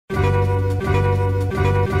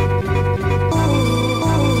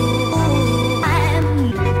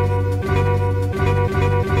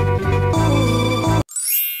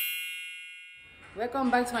Welcome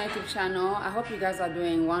back to my YouTube channel. I hope you guys are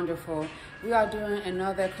doing wonderful. We are doing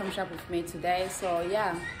another come shop with me today, so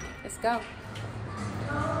yeah, let's go.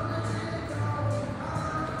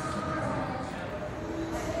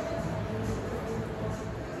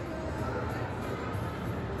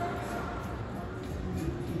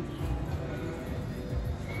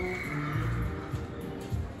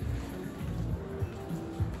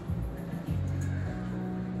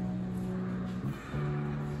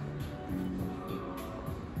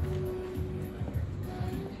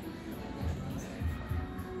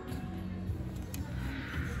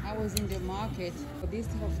 I was in the market for these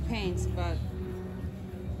type of pants, but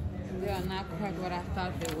they are not quite what I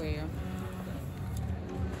thought they were.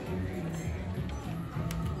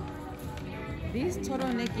 This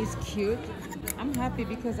turtleneck is cute. I'm happy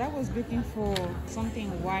because I was looking for something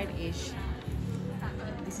white-ish.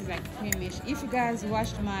 This is like creamish. If you guys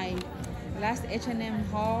watched my last H&M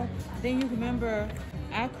haul, then you remember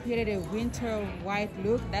I created a winter white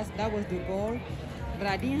look. That was the goal, but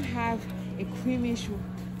I didn't have a creamish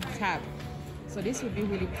top, so this would be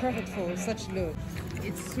really perfect for such look.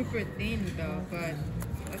 It's super thin though, but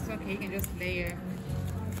that's okay. You can just layer.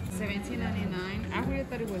 $17.99. I really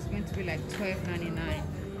thought it was going to be like $12.99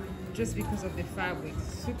 just because of the fabric.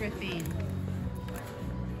 Super thin.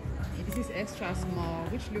 This is extra small,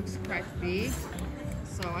 which looks quite big,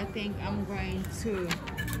 so I think I'm going to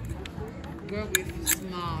go with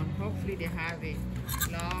small. Hopefully they have it.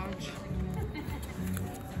 Large,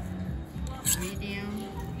 medium.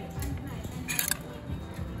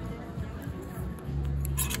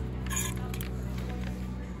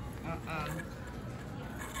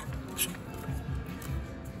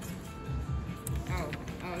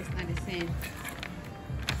 Oh, it's not the same.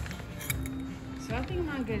 So I think I'm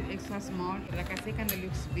gonna get extra small. Like I say, kind of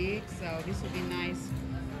looks big, so this would be nice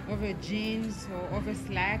over jeans or over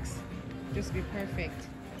slacks. Just be perfect.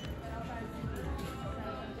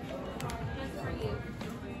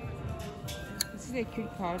 This is a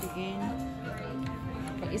cute cardigan,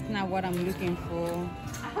 but it's not what I'm looking for.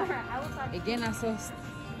 Again, I saw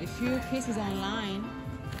a few pieces online.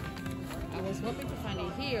 I was hoping to find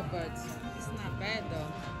it here, but it's not bad though.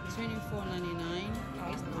 $24.99.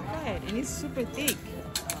 Oh, it's not bad, and it's super thick.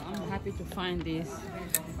 I'm happy to find this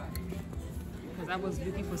because I was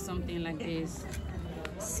looking for something like this.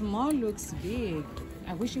 Small looks big.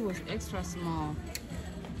 I wish it was extra small,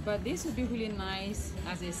 but this would be really nice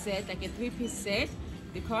as a set, like a three-piece set.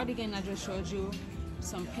 The cardigan I just showed you,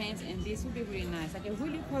 some pants, and this would be really nice, like a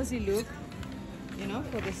really cozy look, you know,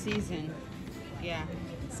 for the season. Yeah,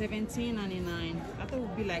 $17.99. I thought it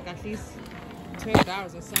would be like at least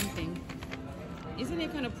 $12 or something. Isn't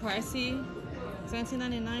it kind of pricey?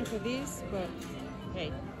 $17.99 for this, but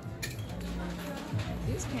hey,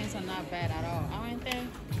 these pants are not bad at all, aren't they?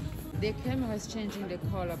 The camera is changing the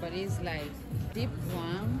color, but it's like deep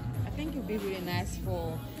brown. I think it would be really nice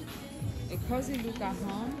for a cozy look at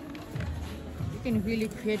home. You can really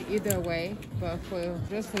create either way, but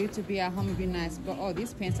just for you to be at home would be nice. But oh,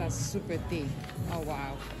 these pants are super thick. Oh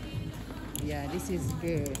wow. Yeah, this is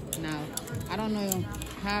good. Now, I don't know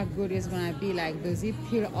how good it's gonna be. Like, does it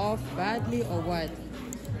peel off badly or what?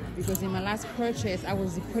 Because in my last purchase, I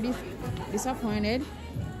was pretty disappointed.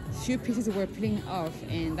 Few pieces were peeling off,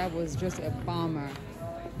 and that was just a bummer.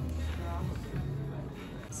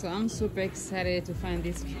 So I'm super excited to find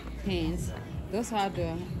these pants. Those are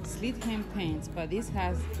the slit hem pants, but this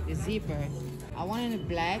has a zipper. I wanted a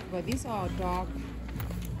black, but these are dark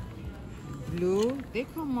blue. They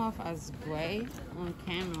come off as gray on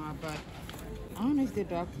camera, but I don't know if they're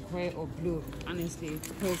dark gray or blue, honestly,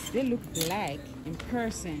 because they look black in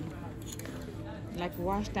person, like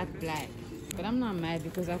washed out black. But I'm not mad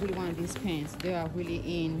because I really want these pants. They are really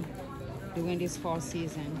in during this fall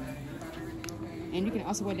season, and you can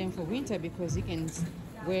also wear them for winter because you can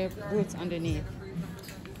wear boots underneath.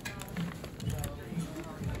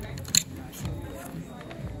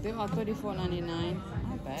 They are $34.99.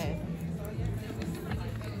 Not bad.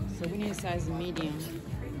 So we need a size medium.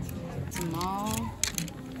 Small.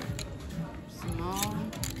 Small.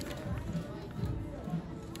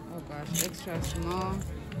 Oh gosh, extra small.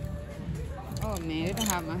 Oh man, they don't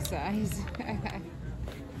have my size.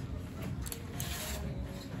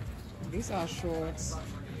 These are shorts.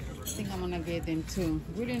 I think I'm gonna get them too.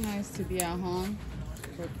 Really nice to be at home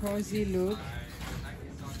for a cozy look.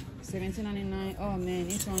 $17.99. Oh man,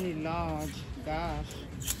 it's only large. Gosh,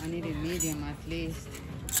 I need a medium at least.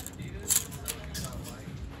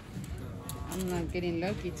 I'm not getting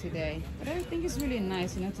lucky today, but I think it's really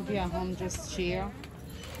nice, you know, to be at home, just chill.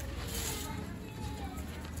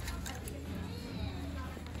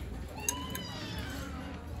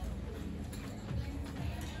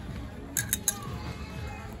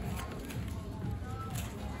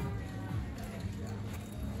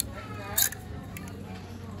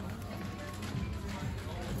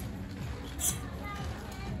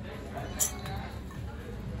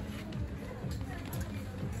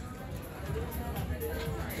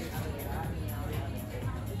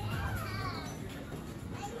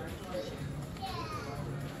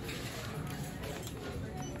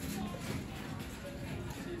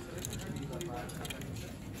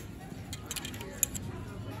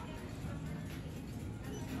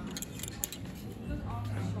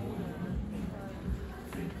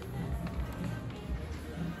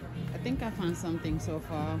 think I found something so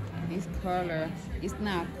far. This color is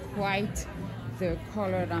not quite the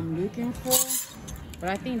color that I'm looking for, but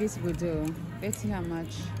I think this will do. Let's see how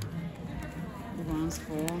much it runs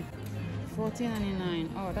for. $14.99.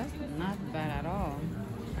 Oh, that's not bad at all.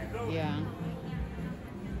 Yeah,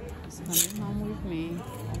 it's coming home with me.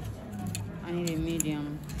 I need a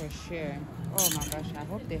medium for sure. Oh my gosh, I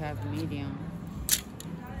hope they have medium.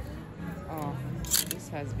 Oh, this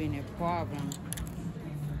has been a problem.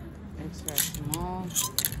 Extra small. Oh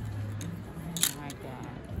my god.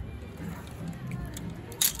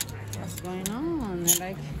 What's going on?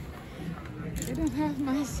 Like, they don't have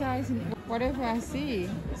my size in whatever I see.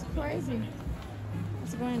 It's crazy.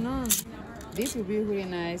 What's going on? This would be really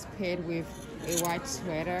nice paired with a white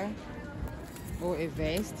sweater or a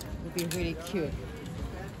vest. Would be really cute.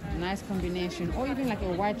 Nice combination. Or even like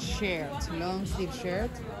a white shirt, long sleeve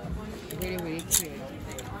shirt. Really, really cute.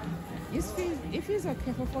 It feels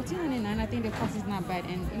okay for $14.99. I think the cost is not bad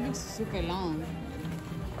and it looks super long.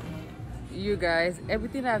 You guys,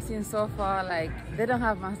 everything I've seen so far, like, they don't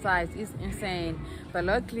have my size. It's insane. But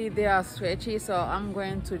luckily they are stretchy, so I'm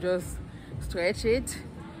going to just stretch it.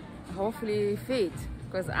 Hopefully fit,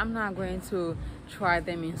 because I'm not going to try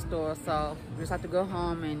them in store. So we just have to go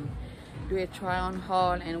home and do a try on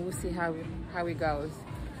haul, and we'll see how it goes.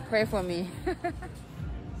 Pray for me.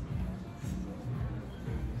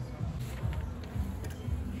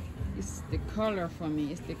 It's the color for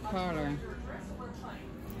me. It's the color,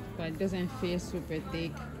 but it doesn't feel super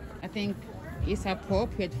thick. I think it's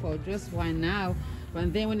appropriate for just right now,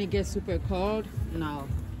 but then when it gets super cold, no.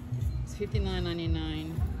 It's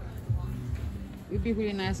 $59.99. It would be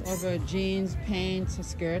really nice over jeans, pants, a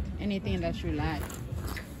skirt, anything that you like.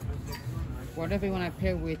 Whatever you want to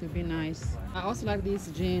pair with would be nice. I also like these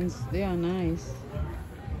jeans. They are nice.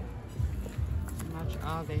 How much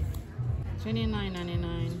are they?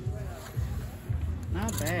 $29.99.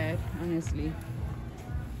 Not bad, honestly.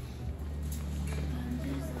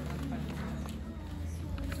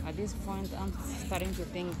 At this point, I'm starting to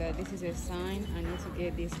think that this is a sign I need to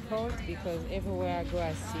get this coat, because everywhere I go,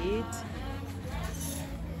 I see it.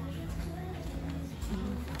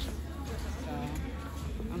 So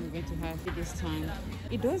I'm going to have it this time.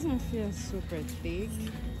 It doesn't feel super thick,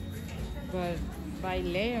 but by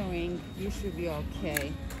layering, you should be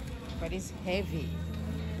okay. But it's heavy.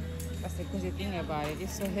 That's the crazy thing about it.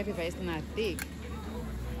 It's so heavy, but it's not thick.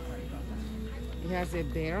 It has a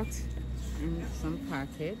belt and some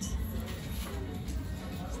pockets.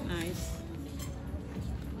 It's nice.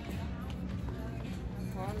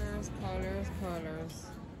 Colors, colors, colors.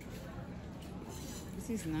 This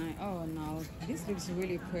is nice. Oh no, this looks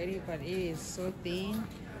really pretty, but it is so thin.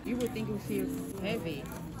 You would think it would feel heavy.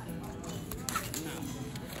 No.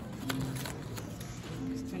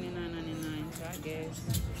 It's $29.99, so I guess.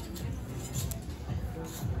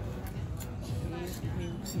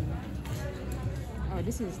 Oh,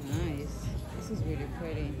 this is nice. This is really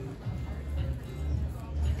pretty.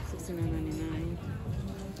 $69.99.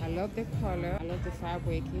 I love the color. I love the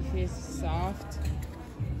fabric. It feels soft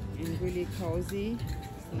and really cozy.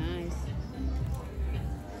 It's nice.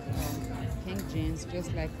 Oh, pink jeans,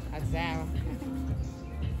 just like at Zara.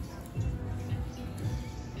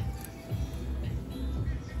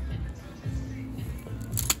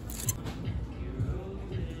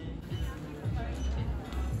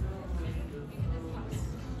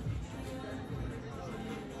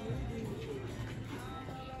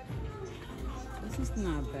 This is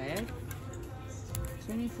not bad.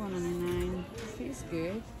 $24.99. Feels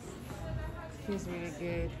good. Feels really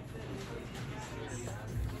good.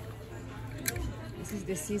 This is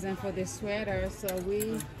the season for the sweater, so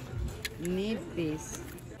we need this.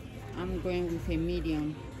 I'm going with a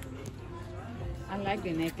medium. I like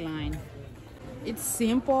the neckline. It's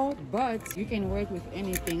simple, but you can wear it with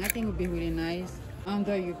anything. I think it would be really nice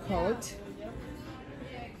under your coat.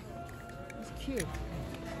 It's cute.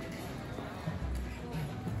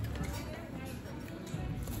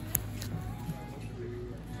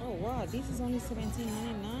 Wow, this is only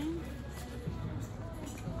 $17.99.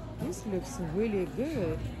 This looks really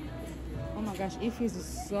good. Oh my gosh, it feels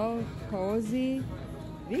so cozy.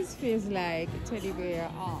 This feels like a teddy bear.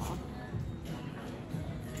 Oh.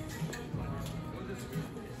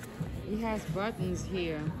 It has buttons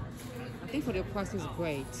here. I think for the price is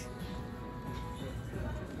great.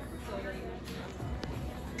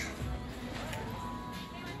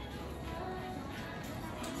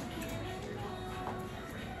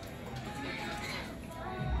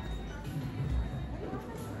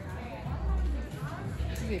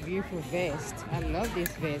 A beautiful vest. I love this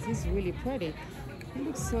vest. It's really pretty. It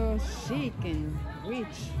looks so chic and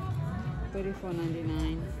rich.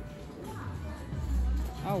 $34.99.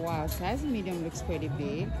 Oh wow, size medium looks pretty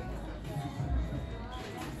big.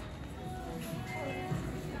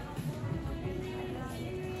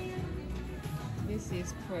 This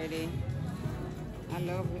is pretty. I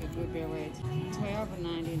love a good beret.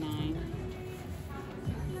 $12.99.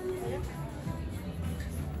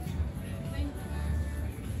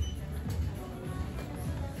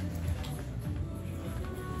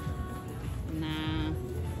 Nah,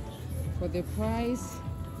 for the price,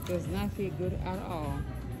 does not feel good at all.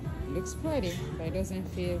 Looks pretty, but it doesn't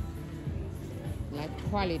feel like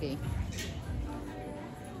quality.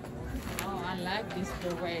 Oh, I like this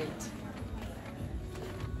beret.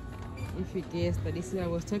 If you guessed that this is what I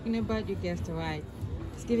was talking about, you guessed right.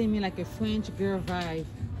 It's giving me like a French girl vibe.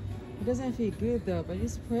 It doesn't feel good though, but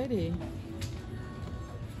it's pretty.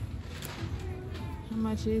 How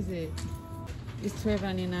much is it? It's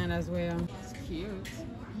 $12.99 as well. It's cute.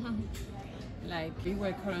 Like big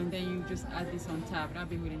white color, and then you just add this on top. That'd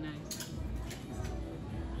be really nice.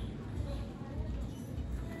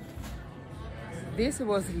 This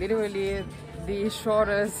was literally the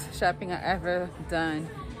shortest shopping I ever done.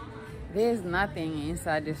 There's nothing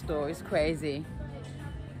inside the store. It's crazy.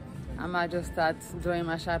 I might just start doing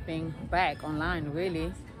my shopping back online,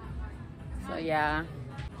 really. So yeah,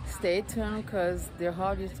 stay tuned because the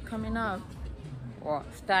haul is coming up. Or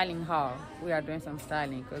styling haul. We are doing some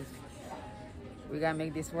styling because we gotta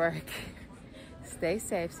make this work. Stay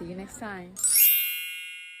safe. See you next time.